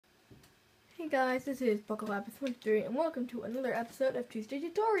Hey guys, this is Bucklelab23 and welcome to another episode of Tuesday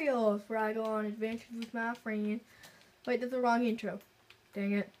Tutorials where I go on adventures with my friend. Wait, that's the wrong intro.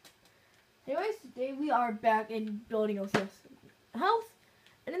 Dang it. Anyways, today we are back in building LCF's house,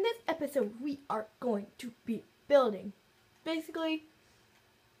 and in this episode we are going to be building basically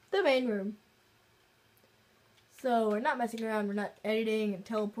the main room. So we're not messing around, we're not editing and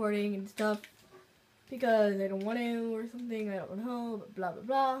teleporting and stuff because I don't want to or something, I don't know, but blah blah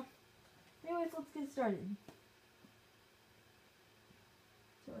blah. Anyways, let's get started.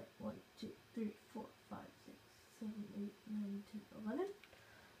 So, 1, 2, 3, 4, 5, 6, 7, 8, 9, 10, 11.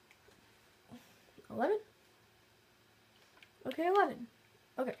 11? Okay, 11.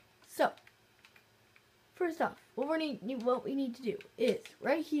 Okay, so, first off, what we need to do is,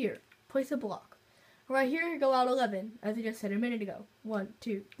 right here, place a block. Right here, go out 11, as I just said a minute ago. 1,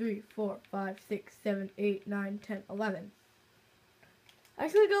 2, 3, 4, 5, 6, 7, 8, 9, 10, 11.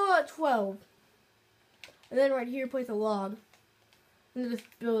 Actually, go out 12. And then right here, place a log. And then just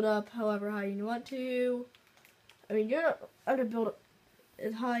build up however high you want to. I mean, you don't have to build up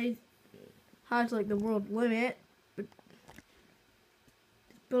as high as like the world limit. But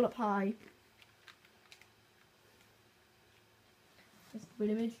just build up high. That's a good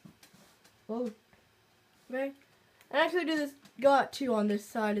image. Whoa. Okay. And actually do this, go out 2 on this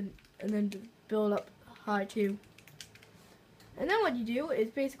side and then just build up high 2. And then what you do is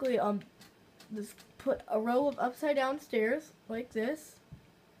basically just put a row of upside down stairs like this.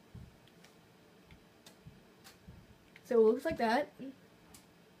 So it looks like that. And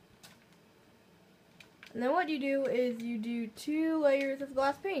then what you do is you do 2 layers of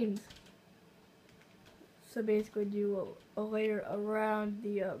glass panes. So basically do a layer around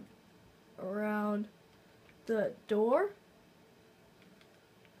the door.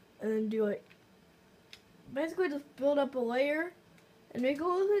 And then do it. Basically just build up a layer and make it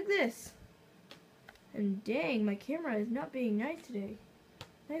look like this. And dang, my camera is not being nice today.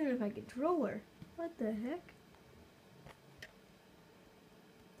 Not even with my controller. What the heck?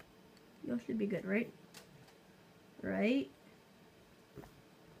 Y'all should be good, right? Right?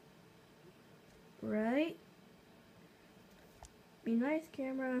 Right? Be nice,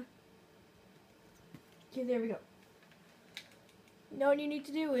 camera. Okay, there we go. Now what you need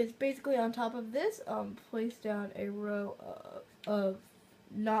to do is basically on top of this, place down a row of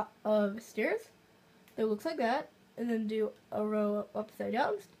stairs that looks like that, and then do a row of upside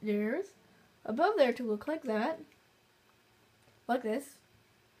down stairs above there to look like that, like this,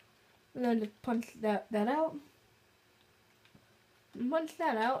 and then just punch that out, and punch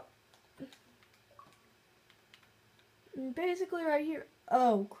that out, and basically right here.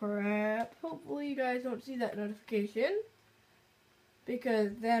 Oh crap! Hopefully you guys don't see that notification,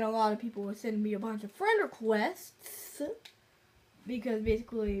 because then a lot of people will send me a bunch of friend requests. Because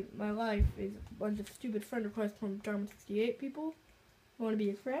basically my life is a bunch of stupid friend requests from Dharma68 people who want to be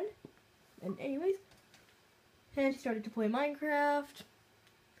a friend. And anyways, and she started to play Minecraft.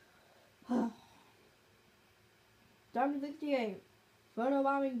 Dharma68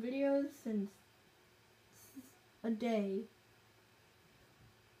 photobombing videos since a day.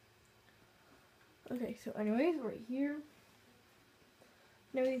 Okay, so anyways, right here.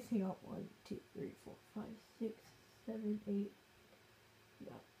 Now we hang out 1, 2, 3, 4, 5, 6, 7, 8.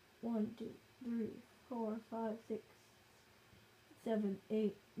 Yeah. 1, 2, 3, 4, 5, 6, 7,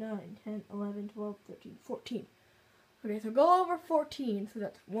 8, 9, 10, 11, 12, 13, 14. Okay, so go over 14. So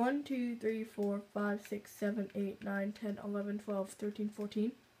that's 1, 2, 3, 4, 5, 6, 7, 8, 9, 10, 11, 12, 13,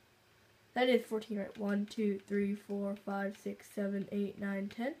 14. That is 14, right? 1, 2, 3, 4, 5, 6, 7, 8, 9,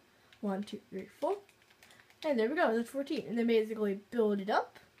 10. 1, 2, 3, 4. And there we go, that's 14. And then basically build it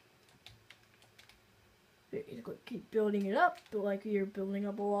up. Basically keep building it up, like you're building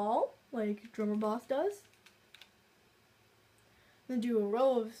up a wall, like Drummer Boss does. Then do a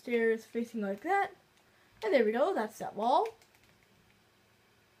row of stairs facing like that. And there we go, that's that wall.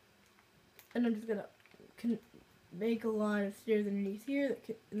 And I'm just gonna make a line of stairs underneath here,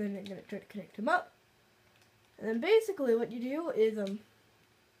 and then I'm gonna try to connect them up. And then basically what you do is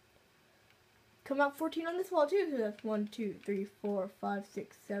come out 14 on this wall too, so that's 1, 2, 3, 4, 5,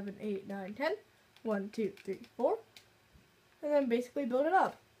 6, 7, 8, 9, 10. 1, 2, 3, 4. And then basically build it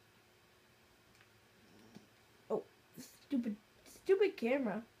up. Oh, stupid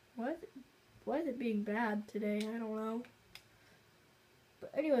camera. Why is it being bad today? I don't know. But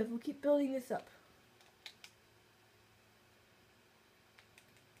anyways, we'll keep building this up.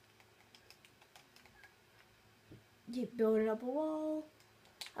 Keep building up a wall.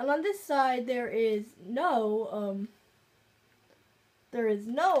 And on this side there is no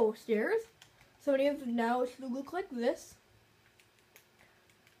stairs. So now it should look like this.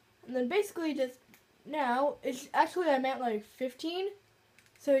 And then basically just now, it's actually I meant like 15.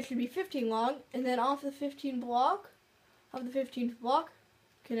 So it should be 15 long. And then off the 15th block,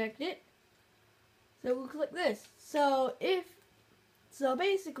 connect it. So it looks like this. So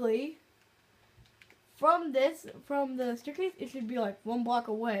basically, from the staircase, it should be like 1 block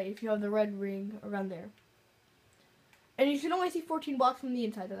away if you have the red ring around there. And you should only see 14 blocks from the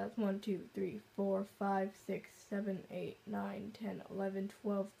inside. So that's 1, 2, 3, 4, 5, 6, 7, 8, 9, 10, 11,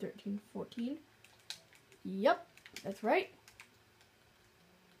 12, 13, 14. Yep, that's right.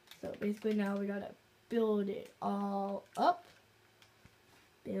 So basically now we gotta build it all up.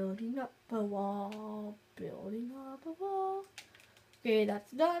 Building up a wall, building up a wall. Okay,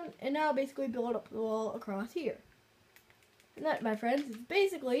 that's done. And now basically build up the wall across here. And that, my friends, is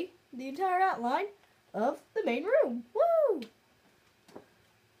basically the entire outline of the main room. Woo!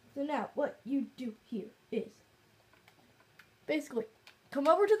 So now what you do here is basically come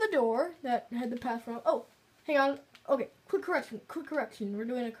over to the door that had the path from. Oh, hang on. Okay, quick correction. We're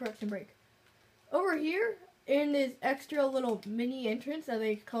doing a correction break. Over here in this extra little mini entrance, as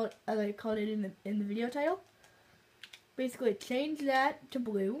I called it in the video title. Basically change that to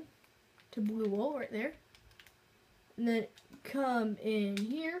blue wool right there. And then come in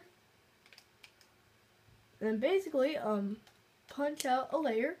here. And then basically punch out a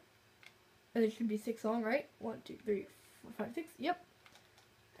layer. And it should be 6 long, right? 1, 2, 3, 4, 5, 6. Yep.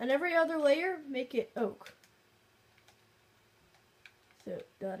 And every other layer, make it oak. So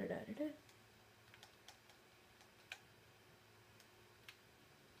da da da da da.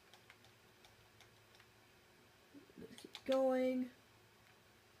 Let's keep going.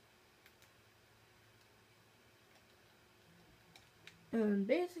 And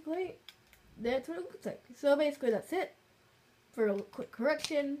basically, that's what it looks like. So basically, that's it for a quick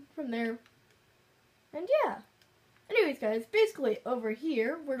correction from there. And yeah. Anyways, guys, basically over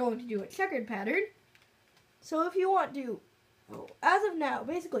here, we're going to do a checkered pattern. So if you want to, as of now,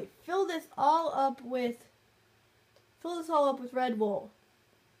 basically fill this all up with red wool.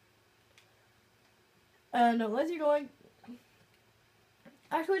 And unless you're going,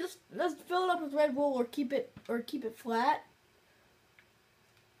 actually just fill it up with red wool or keep it flat.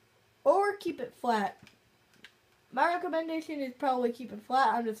 Or keep it flat. My recommendation is probably keep it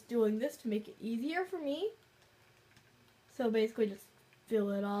flat. I'm just doing this to make it easier for me. So basically just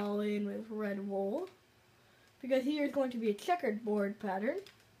fill it all in with red wool. Because here is going to be a checkered board pattern.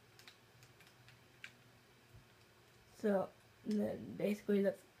 So then basically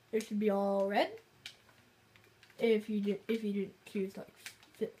it should be all red. If you didn't choose like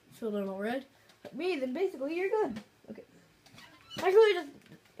fill it all red like me, then basically you're good. Okay. Actually just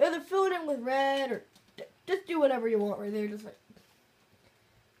either fill it in with red or just do whatever you want right there. Just like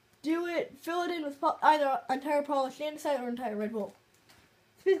fill it in with either entire polished andesite or entire red wool.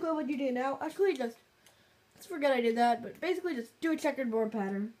 That's basically what you do now. Actually just forget I did that, but basically just do a checkered board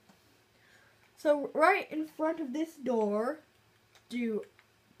pattern. So right in front of this door, do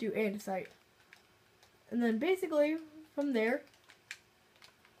andesite. And then basically from there,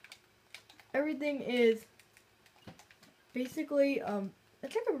 everything is basically a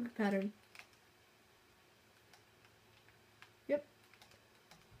checkerboard pattern. Yep,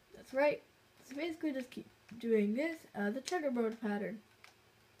 that's right. So basically just keep doing this as a checkerboard pattern.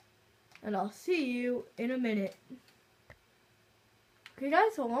 And I'll see you in a minute. Okay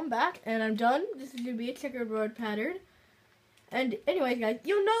guys, so I'm back and I'm done. This is going to be a checkerboard pattern. And anyways guys,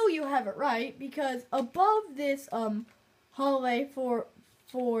 you know you have it right because above this hallway for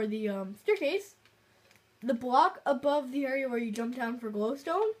the staircase, the block above the area where you jump down for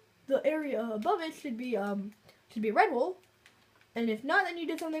glowstone, the area above it should be red wool. And if not, then you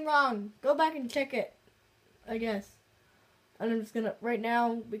did something wrong. Go back and check it, I guess. And I'm just gonna, right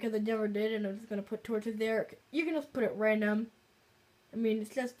now, because I never did, and I'm just gonna put torches there. You can just put it random. I mean,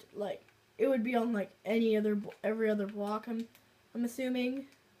 it's just like, it would be on like every other block, I'm assuming.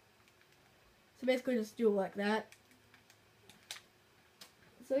 So basically just do it like that.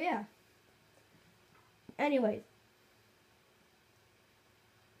 So yeah. Anyways.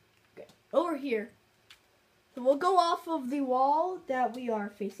 Okay, over here. So we'll go off of the wall that we are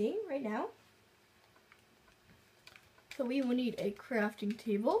facing right now. So we will need a crafting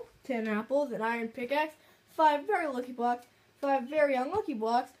table, 10 apples, an iron pickaxe, 5 very lucky blocks, 5 very unlucky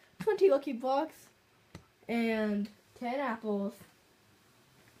blocks, 20 lucky blocks, and 10 apples.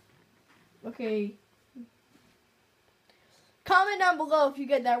 Okay. Comment down below if you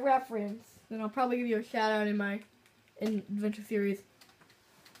get that reference, and I'll probably give you a shout out in my adventure series.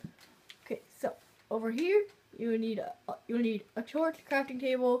 Okay, so over here you need a torch, crafting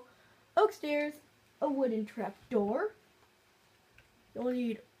table, oak stairs, a wooden trap door. You'll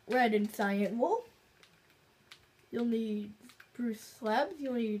need red and cyan wool. You'll need spruce slabs.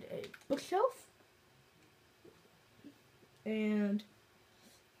 You'll need a bookshelf. And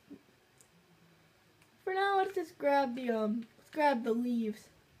for now, let's just grab the leaves.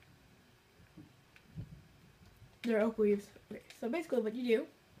 They're oak leaves. Okay, so basically what you do,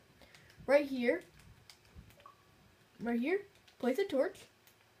 right here, place a torch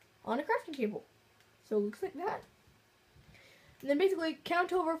on a crafting table. So it looks like that. And then basically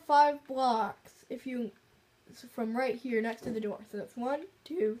count over 5 blocks from right here next to the door. So that's 1,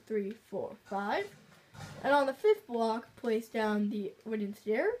 2, 3, 4, 5. And on the 5th block, place down the wooden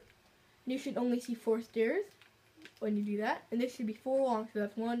stair. And you should only see 4 stairs when you do that. And this should be 4 long, so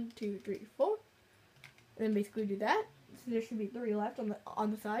that's 1, 2, 3, 4. And then basically do that. So there should be 3 left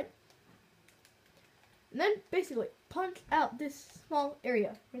on the side. And then basically punch out this small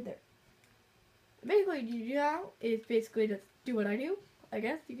area right there. And basically what you do now is basically just do what I do, I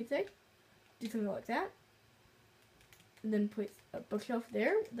guess you could say. Do something like that. And then place a bookshelf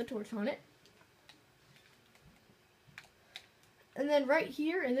there with the torch on it. And then right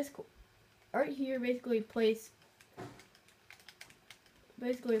here in this, right here, basically place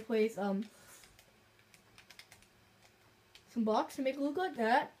some blocks to make it look like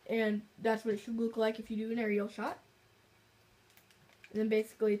that, and that's what it should look like if you do an aerial shot. And then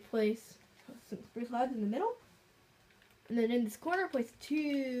basically place some spruce slabs in the middle, and then in this corner place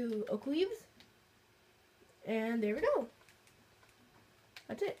 2 oak leaves, and there we go.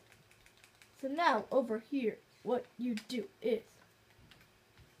 That's it. So now over here, what you do is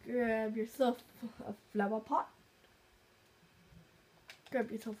grab yourself a flower pot.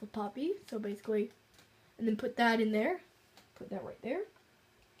 Grab yourself a poppy. So basically, and then put that in there. Put that right there.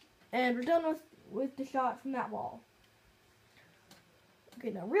 And we're done with the shot from that wall. Okay,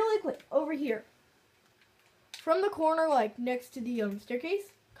 now really quick, over here. From the corner, like next to the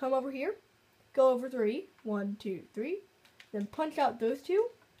staircase, come over here. Go over 3. 1, 2, 3. Then punch out those 2.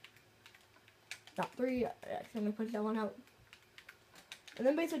 Not 3. I accidentally punched that one out. And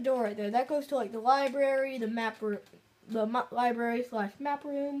then place a door right there. That goes to like the library, the map room, library/map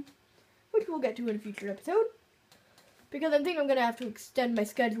room, which we'll get to in a future episode. Because I think I'm gonna have to extend my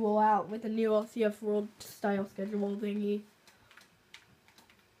schedule out with a new LCF world style schedule thingy.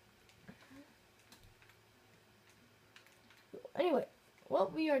 So anyway,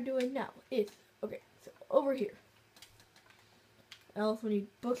 what we are doing now is, okay, so over here. I also need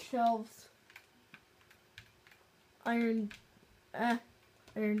bookshelves, iron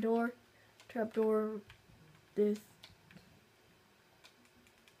door, trapdoor, this.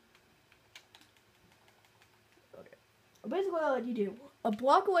 Okay. Basically what you do, a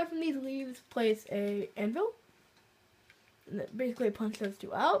block away from these leaves, place a anvil. And then basically punch those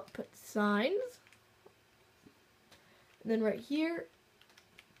 2 out, put signs. And then right here,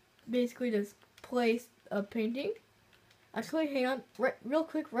 basically just place a painting. Actually, hang on, real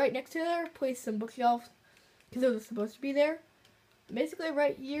quick, right next to there, place some bookshelves, because those are supposed to be there. Basically,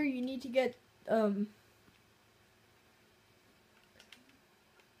 right here, you need to get, you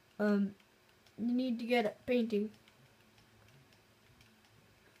need to get a painting.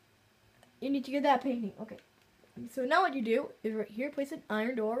 You need to get that painting, okay. So now what you do is right here, place an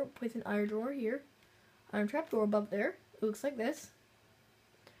iron door here, iron trap door above there. It looks like this.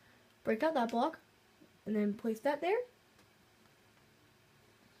 Break out that block, and then place that there.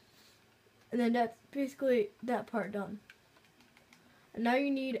 And then that's basically that part done. And now you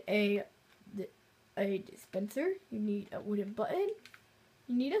need a dispenser. You need a wooden button.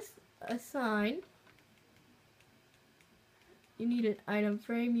 You need a sign. You need an item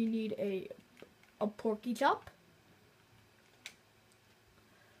frame. You need a porky chop.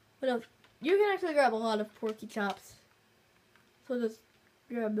 What else? You can actually grab a lot of porky chops. So just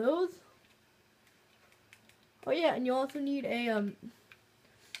grab those. Oh yeah, and you also need a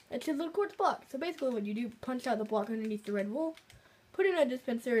chiseled quartz block. So basically what you do, punch out the block underneath the red wool, put in a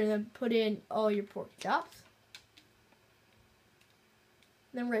dispenser, and then put in all your pork chops.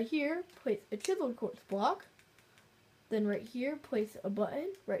 Then right here, place a chiseled quartz block. Then right here, place a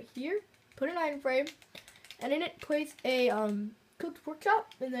button. Right here, put an iron frame, and in it place a cooked pork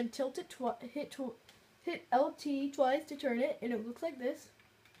chop, and then tilt it hit LT twice to turn it, and it looks like this.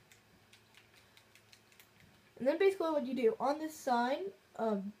 And then basically what you do on this sign,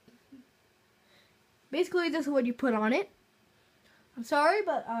 basically this is what you put on it. I'm sorry,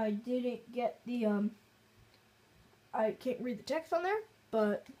 but I didn't get the, I can't read the text on there,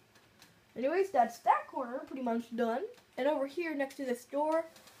 but anyways, that's that corner pretty much done. And over here next to this door,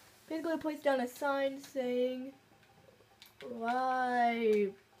 basically place down a sign saying library.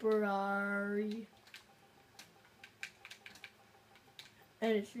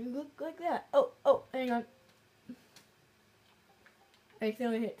 And it should look like that. Oh, hang on. I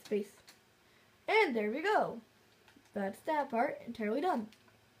accidentally hit space. And there we go. That's that part entirely done.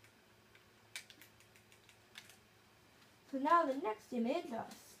 So now the next image,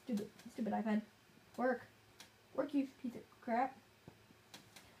 stupid iPad. Work, you piece of crap.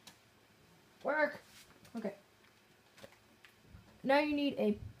 Work. Okay. Now you need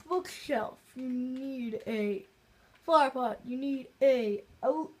a bookshelf. You need a flower pot. You need a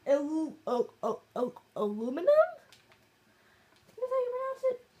aluminum. That's how you pronounce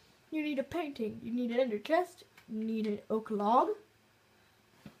it. You need a painting. You need an ender chest. You need an oak log.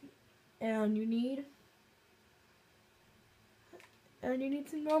 And you need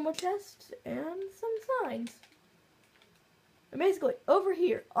some normal chests and some signs. And basically, over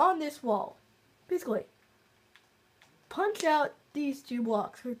here on this wall, basically, punch out these 2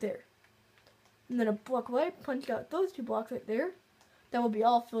 blocks right there. And then a block away, punch out those 2 blocks right there. That will be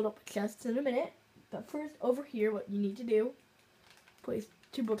all filled up with chests in a minute. But first, over here, what you need to do, place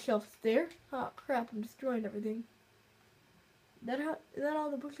 2 bookshelves there. Oh crap, I'm destroying everything. Is that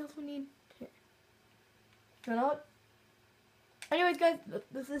all the bookshelves we need? Here. Turn out. Anyways, guys,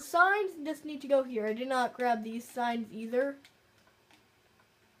 the signs just need to go here. I did not grab these signs either.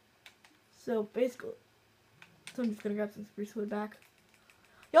 So basically, I'm just gonna grab some spruce wood back.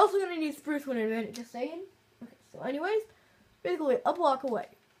 You're also gonna need spruce wood in a minute, just saying. Okay, so anyways, basically a block away,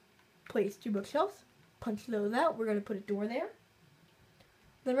 place 2 bookshelves, punch those out. We're gonna put a door there.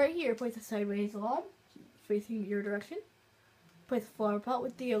 Then right here, place a sideways log facing your direction. Place a flower pot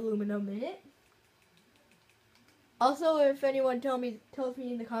with the aluminum in it. Also, if anyone tells me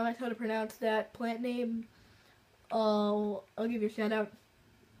in the comments how to pronounce that plant name, I'll give you a shout out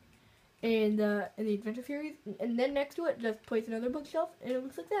in the adventure series. And then next to it, just place another bookshelf, and it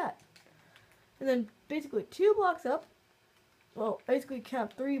looks like that. And then basically 2 blocks up. Well, basically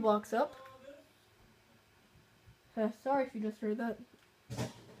count 3 blocks up. Sorry if you just heard that.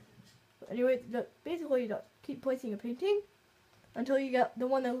 But anyway, basically just keep placing a painting until you get the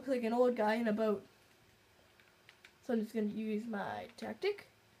one that looks like an old guy in a boat. So I'm just going to use my tactic.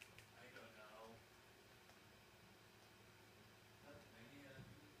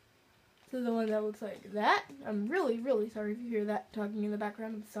 So the one that looks like that. I'm really, really sorry if you hear that talking in the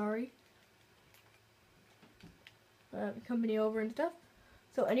background. I'm sorry. Company over and stuff.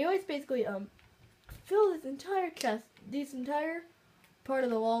 So anyways, basically, fill this entire chest, this entire part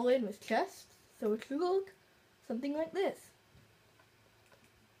of the wall in with chests. So it should look something like this.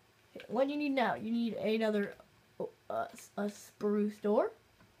 Okay, what you need now, you need another a spruce door.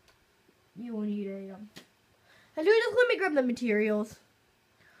 You will need a actually, just let me grab the materials.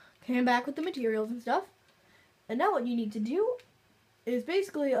 Came back with the materials and stuff. And now what you need to do is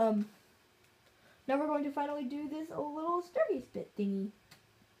basically now we're going to finally do this little sturdy spit thingy.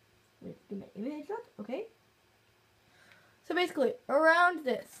 Wait, get my image up, okay? So basically, around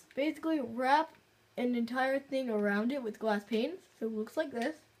this, basically wrap an entire thing around it with glass panes, so it looks like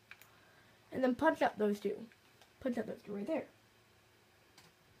this. And then punch out those 2. Punch out those 2 right there.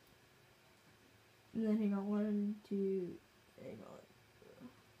 And then hang on, 1, 2, hang on.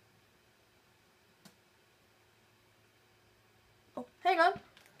 Oh, hang on.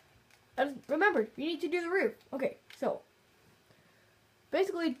 I just remembered, you need to do the roof. Okay, so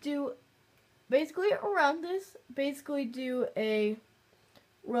basically around this, basically do a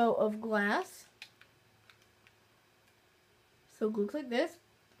row of glass. So it looks like this.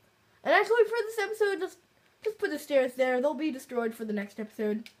 And actually for this episode, just put the stairs there. They'll be destroyed for the next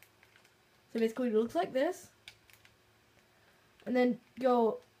episode. So basically it looks like this. And then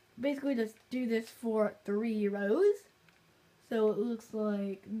basically just do this for 3 rows. So it looks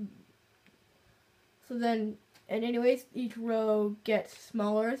like, and anyways, each row gets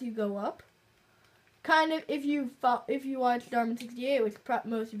smaller as you go up. Kind of, if you watch Darwin 68, which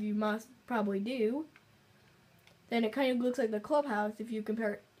most of you must probably do, then it kind of looks like the clubhouse if you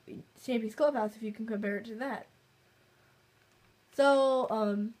compare it, Stampy's clubhouse if you can compare it to that.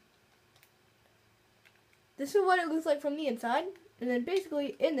 So, this is what it looks like from the inside, and then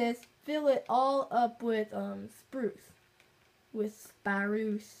basically in this, fill it all up with spruce.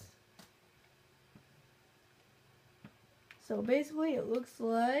 So basically it looks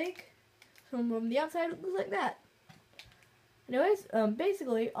like, from the outside it looks like that. Anyways,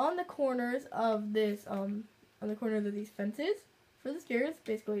 basically on the corners of this, on the corners of these fences for the stairs,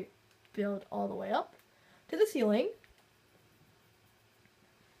 basically build all the way up to the ceiling.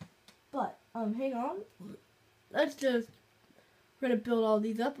 But, hang on. We're gonna build all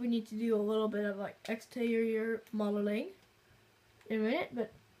these up. We need to do a little bit of like exterior modeling in a minute,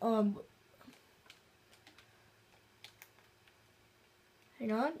 but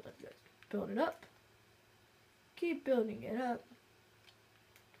Hang on, let's just build it up. Keep building it up.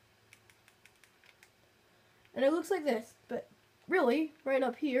 And it looks like this, but really, right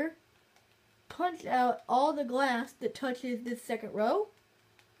up here, punch out all the glass that touches this second row.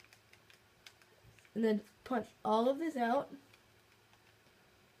 And then punch all of this out.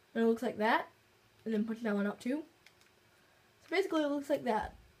 And it looks like that. And then punch that one out too. So basically it looks like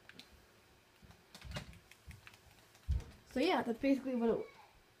that. So yeah, that's basically what it...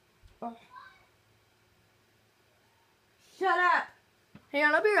 Oh. Shut up! Hang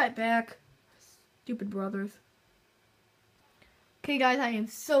on, I'll be right back. Stupid brothers. Okay guys, I am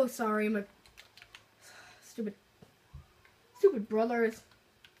so sorry. My stupid brothers.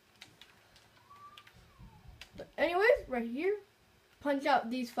 But anyways, right here, punch out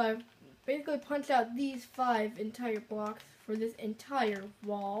these 5. Basically punch out these 5 entire blocks for this entire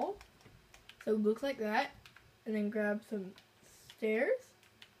wall. So it looks like that. And then grab some stairs.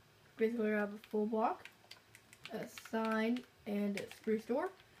 Basically grab a full block, a sign, and a spruce door.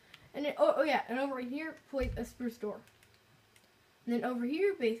 And then, oh yeah, and over here, place a spruce door. And then over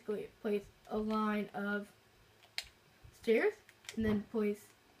here, basically, place a line of stairs. And then place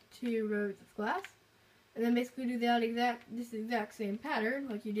 2 rows of glass. And then basically do this exact same pattern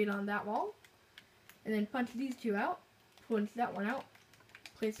like you did on that wall. And then punch these 2 out. Punch that one out.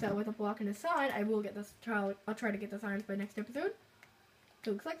 Place that with a block and a sign. I'll try to get the signs by next episode. So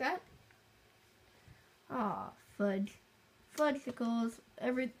it looks like that. Ah, fudge. Fudgesicles.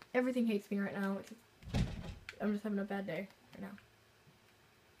 Everything hates me right now. I'm just having a bad day right now.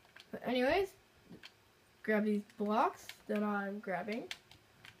 But anyways, grab these blocks that I'm grabbing.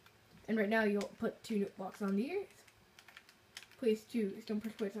 And right now you'll put 2 blocks on these. Place 2 stone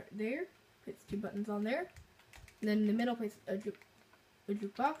press plates right there. Place 2 buttons on there. And then in the middle place a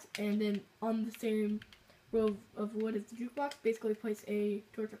jukebox. And then on the same row of wood as the jukebox, basically place a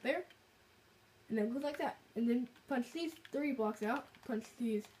torch up there. And then it goes like that. And then punch these 3 blocks out. Punch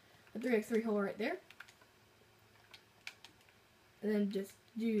these a 3x3 hole right there. And then just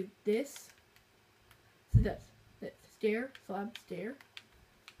do this. So that's stair, slab, stair.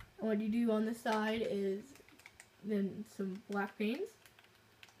 And what you do on the side is then some black panes.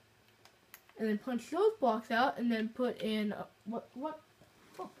 And then punch those blocks out and then put in what block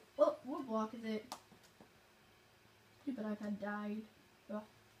is it? Stupid iPad died.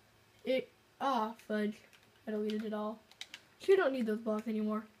 Fudge. I deleted it all. You don't need those blocks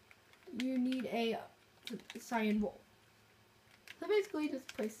anymore. You need a cyan wool. So basically just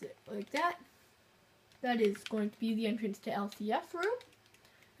place it like that. That is going to be the entrance to LCF's room.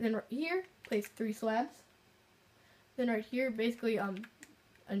 And then right here, place 3 slabs. Then right here, basically, I'm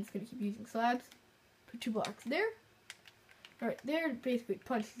just going to keep using slabs. Put 2 blocks there. Right there, basically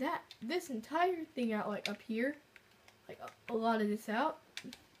punch this entire thing out, like up here. Like a lot of this out.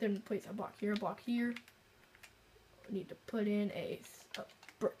 Then place a block here, a block here. I need to put in a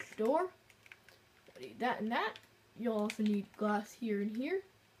brick door. I need that and that. You'll also need glass here and here.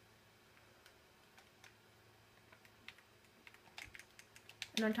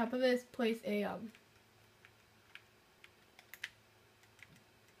 And on top of this, place a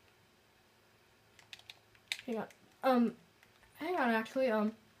hang on actually,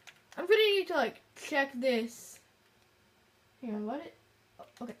 I'm gonna need to like check this. Hang on, what? Oh,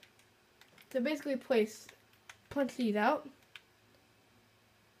 okay. So basically punch these out.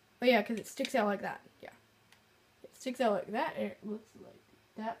 Oh yeah, because it sticks out like that. Yeah. It sticks out like that, and it looks like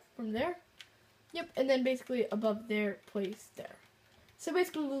that from there. Yep, and then basically above there, place there. So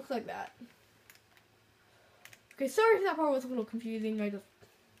basically it looks like that. Okay, sorry if that part was a little confusing. I just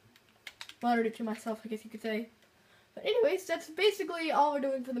muttered it to myself, I guess you could say. But anyways, that's basically all we're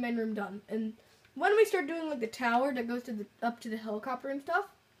doing for the main room done. And when we start doing like the tower that goes to up to the helicopter and stuff,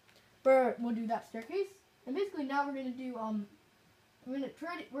 we'll do that staircase. And basically now we're gonna do I'm gonna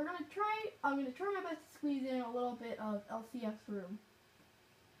try my best to squeeze in a little bit of LCF's room.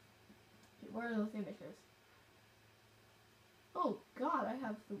 Okay, where are those images? Oh god,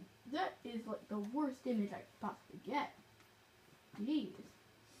 that is like the worst image I could possibly get. Jeez.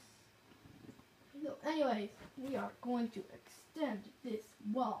 So anyways, we are going to extend this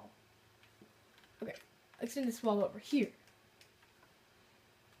wall. Okay, extend this wall over here.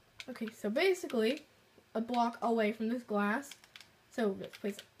 Okay, so basically, a block away from this glass. So let's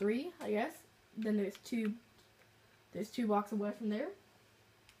place 3, I guess. Then there's two blocks away from there.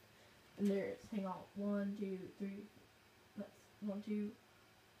 And there's, hang on, 1, 2, 3, that's 1, 2,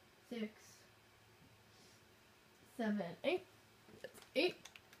 6, 7, 8. That's 8.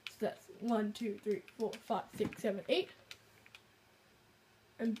 So that's 1, 2, 3, 4, 5, 6, 7, 8.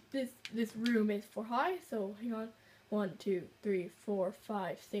 And this room is 4 high, so hang on. 1, 2, 3, 4,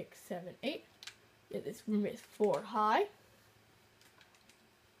 5, 6, 7, 8. Yeah, this room is 4 high.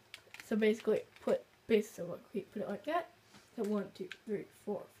 So basically, put it like that. So 1, 2, 3,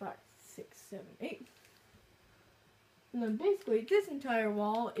 4, 5, 6, 7, 8. And then basically, this entire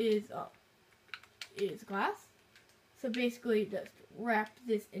wall is glass. So basically, just wrap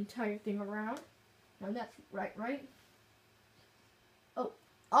this entire thing around. Now that's right? Oh,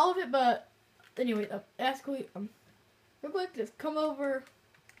 all of it, but anyway, basically, real quick, just come over.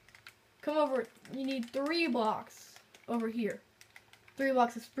 You need 3 blocks over here. 3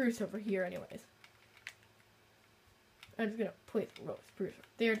 blocks of spruce over here, anyways. I'm just gonna place a row of spruce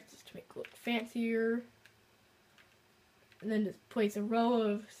right there just to make it look fancier. And then just place a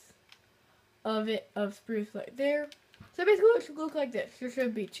row of spruce right there. So basically it should look like this. There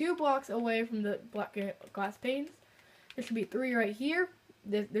should be 2 blocks away from the black glass panes. There should be 3 right here.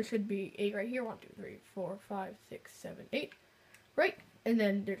 There should be 8 right here. 1, 2, 3, 4, 5, 6, 7, 8. Right? And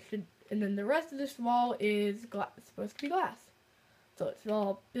then the rest of this wall is supposed to be glass. So let's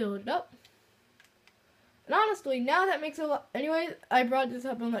all build it up. And honestly, now that makes a lot. Anyways, I brought this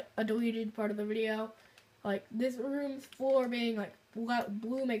up on like a deleted part of the video. Like this room's floor being like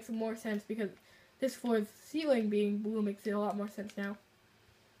blue makes more sense because this floor's ceiling being blue makes it a lot more sense now.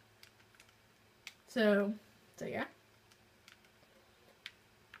 So yeah.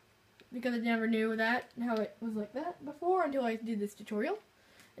 Because I never knew that how it was like that before until I did this tutorial.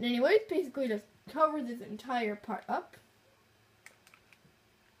 And anyways, basically just cover this entire part up.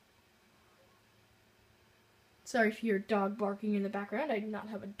 Sorry if you hear dog barking in the background. I do not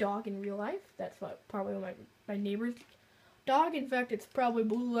have a dog in real life. That's probably my neighbor's dog. In fact, it's probably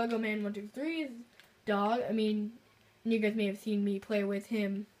Blue Lego Man 123's dog. I mean, you guys may have seen me play with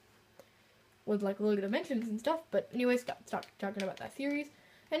him with like Lego Dimensions and stuff. But anyways, stop talking about that series.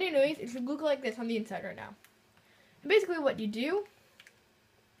 And anyways, it should look like this on the inside right now. And basically what you do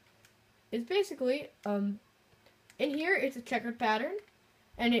is basically, in here it's a checkered pattern.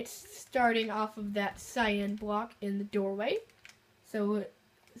 And it's starting off of that cyan block in the doorway. So it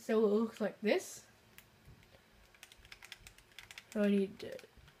looks like this. So I need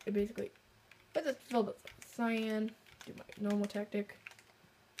to basically, let's just fill this cyan, do my normal tactic.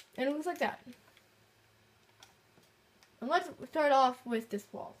 And it looks like that. And let's start off with this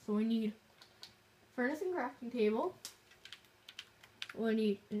wall. So we need furnace and crafting table. We'll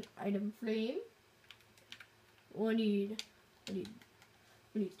need an item frame. We'll need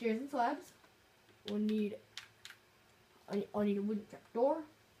stairs and slabs. I'll need a wooden trapdoor.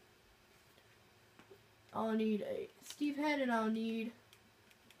 I'll need a Steve head, and I'll need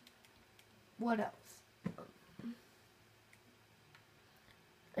what else?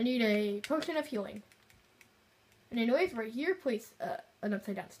 I need a potion of healing. And anyways, right here, place an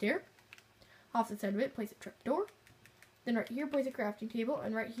upside down stair. Off the side of it, place a trapdoor. Then right here, place a crafting table,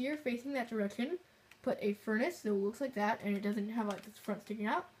 and right here, facing that direction, put a furnace so it looks like that and it doesn't have like this front sticking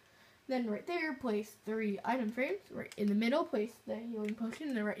out. Then right there, place 3 item frames. Right in the middle, place the healing potion.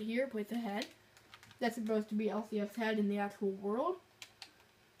 And then right here, place a head. That's supposed to be LCF's head in the actual world.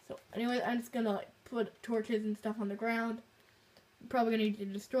 So anyway, I'm just gonna like put torches and stuff on the ground. I'm probably gonna need to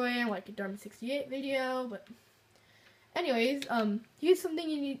destroy them like a Dharma 68 video, but anyways, here's something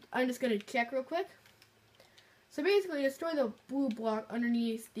you need. I'm just gonna check real quick. So basically, destroy the blue block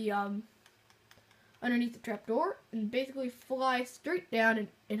underneath the trapdoor, and basically fly straight down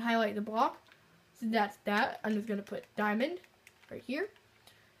and highlight the block. So that's that. I'm just gonna put diamond right here.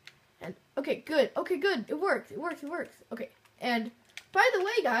 And okay, good. It works. Okay. And by the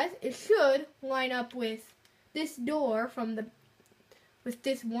way, guys, it should line up with this door with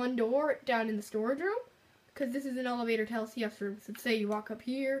this one door down in the storage room, because this is an elevator to LCF's room. So say you walk up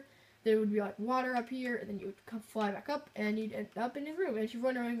here, there would be like water up here, and then you would fly back up, and you'd end up in his room. And if you're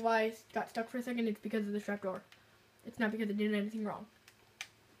wondering why I got stuck for a second, it's because of the trapdoor. It's not because I did anything wrong.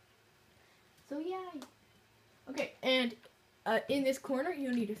 So yeah. Okay, and in this corner,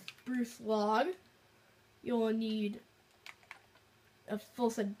 you'll need a spruce log. You'll need a full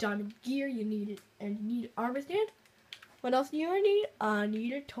set of diamond gear. You need an armor stand. What else do you need? I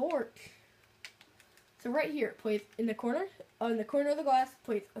need a torch. So right here, place in the corner of the glass,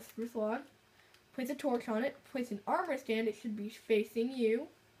 place a spruce log, place a torch on it, place an armor stand. It should be facing you.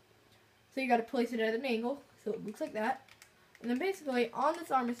 So you got to place it at an angle, so it looks like that. And then basically on this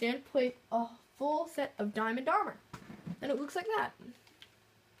armor stand, place a full set of diamond armor, and it looks like that.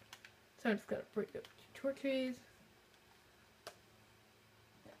 So I'm just gonna break up 2 torches.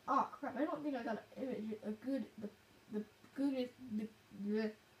 Oh crap! I don't think I got an image.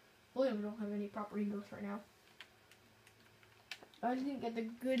 Boy, I don't have any proper English right now. I didn't get the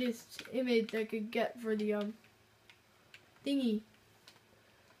goodest image I could get for the thingy.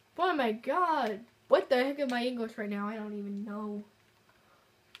 Oh my god. What the heck am I English right now? I don't even know.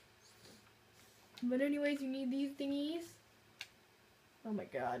 But anyways, you need these thingies. Oh my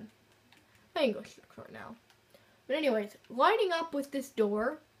god. My English sucks right now. But anyways, lining up with this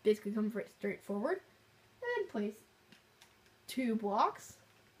door, basically comes right straight forward. And place 2 blocks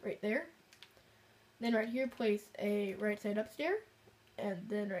right there. Then right here, place a right side up stair. And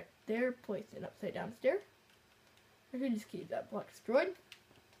then right there, place an upside down stair. I can just keep that block destroyed.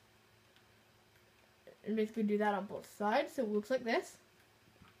 And basically do that on both sides, so it looks like this.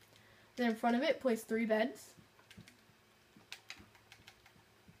 Then in front of it, place 3 beds.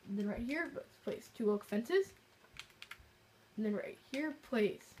 And then right here, place 2 oak fences. And then right here,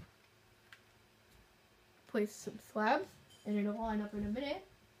 place some slabs. And it'll line up in a minute.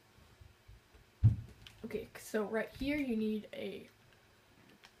 Okay, so right here you need a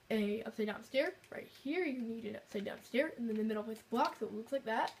upside down stair. Right here you need an upside down stair. And then in the middle place block, so it looks like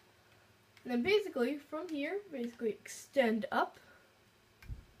that. And then basically from here, extend up.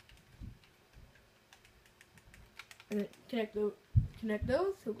 And then connect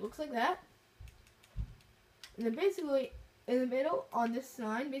those, so it looks like that. And then basically in the middle on this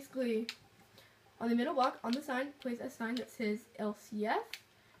sign, basically on the middle block on the sign, place a sign that says LCF,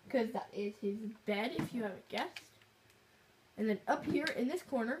 because that is his bed, if you haven't guessed. And then up here in this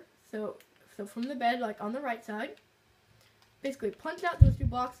corner, so from the bed, like on the right side, basically punch out those 2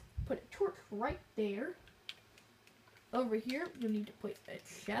 blocks, put a torch right there. Over here, you'll need to place a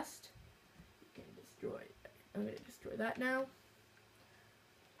chest. You can destroy. I'm going to destroy that now.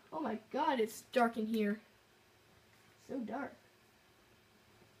 Oh my god, it's dark in here. So dark.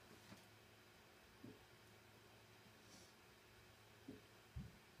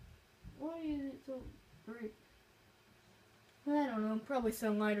 Why is it so bright? I don't know, probably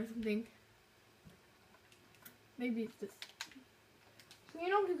sunlight or something. Maybe it's just... So you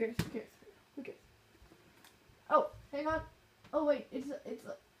know, who cares? Who cares? Oh, hang on. Oh wait, there's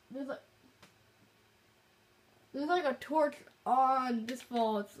like a torch on this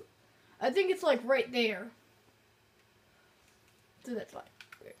wall. I think it's like right there. So that's fine.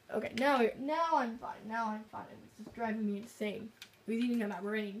 Okay, now I'm fine. Now I'm fine. It's just driving me insane. It was eating at my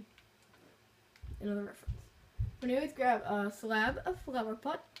brain. Another reference. Anyways, grab a slab, a flower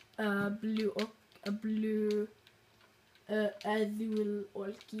pot, a blue azul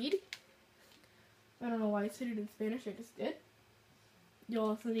orchid. I don't know why I said it in Spanish. I just did. You'll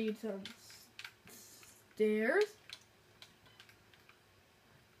also need some stairs.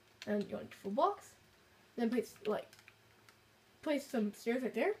 And you want 2 full blocks. Then place some stairs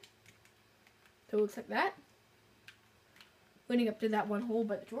right there. So it looks like that. Leading up to that one hole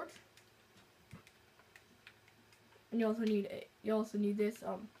by the torch. And you also need this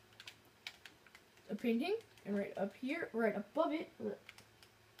a painting, and right up here, right above it,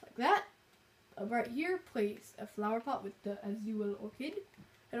 like that. Right here, place a flower pot with the azul orchid.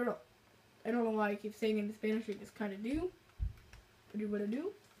 I don't know why I keep saying it in Spanish. I just kind of do. I do what I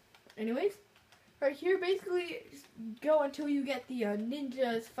do. Anyways, right here, basically, just go until you get the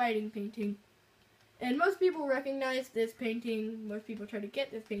ninjas fighting painting. And most people recognize this painting. Most people try to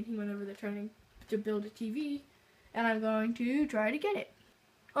get this painting whenever they're trying to build a TV. And I'm going to try to get it.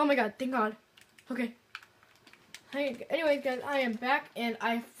 Oh my god, thank god. Okay. Anyways, guys, I am back, and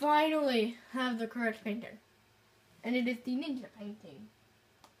I finally have the correct painting. And it is the ninja painting.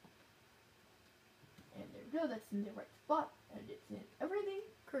 And there we go, that's in the right spot. And it's in everything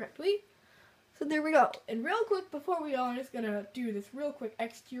correctly. So there we go. And real quick, before we go, I'm just going to do this real quick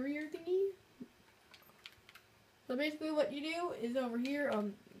exterior thingy. So basically what you do is over here,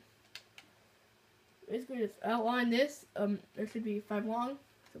 basically just outline this. There should be 5 long,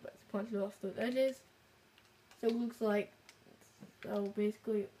 so let's punch it off those edges. So it looks like, so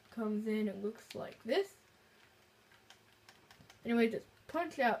basically it comes in and looks like this. Anyway, just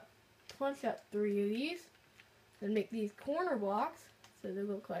punch out 3 of these, and make these corner blocks, so they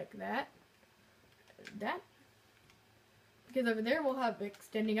look like that, and that. Because over there we'll have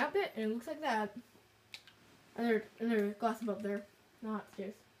extending out bit, and it looks like that. And there's glass above there, not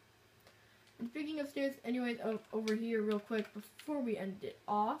stairs. And speaking of stairs, anyways, over here real quick, before we end it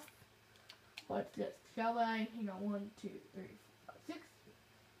off, let's just, shall I? Hang on, 1, 2, 3, 4, 5,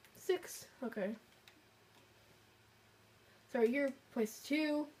 6. Okay. So right here, place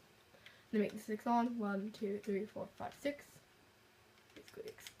 2. Then make the 6 on. 1, 2, 3, 4, 5, 6. Basically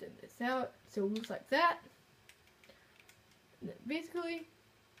extend this out, so it looks like that. And then basically,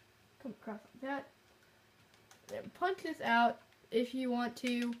 come across like that. Then punch this out if you want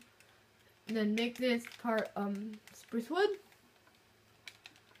to. Then make this part spruce wood.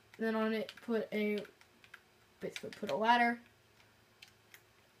 Then on it put a basically put a ladder.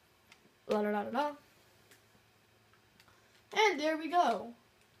 La da da da da. And there we go.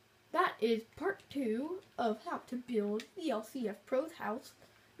 That is part 2 of how to build the LCFPro's house.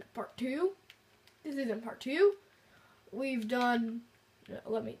 Part 2. This isn't part 2. We've done,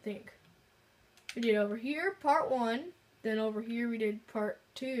 let me think. We did over here, part 1. Then over here we did part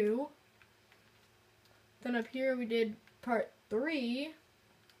 2. Then up here we did part 3.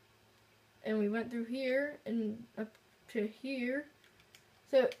 And we went through here and up to here.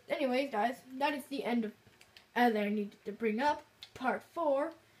 So anyways, guys, that is the end of, as I needed to bring up, part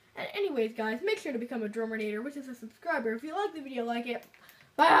 4. And anyways, guys, make sure to become a Drummernator, which is a subscriber. If you like the video, like it.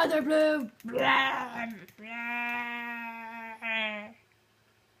 Bye, other blue.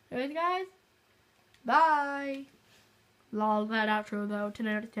 Anyways, guys, bye. Lol, that outro though, 10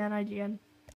 out of 10 IGN.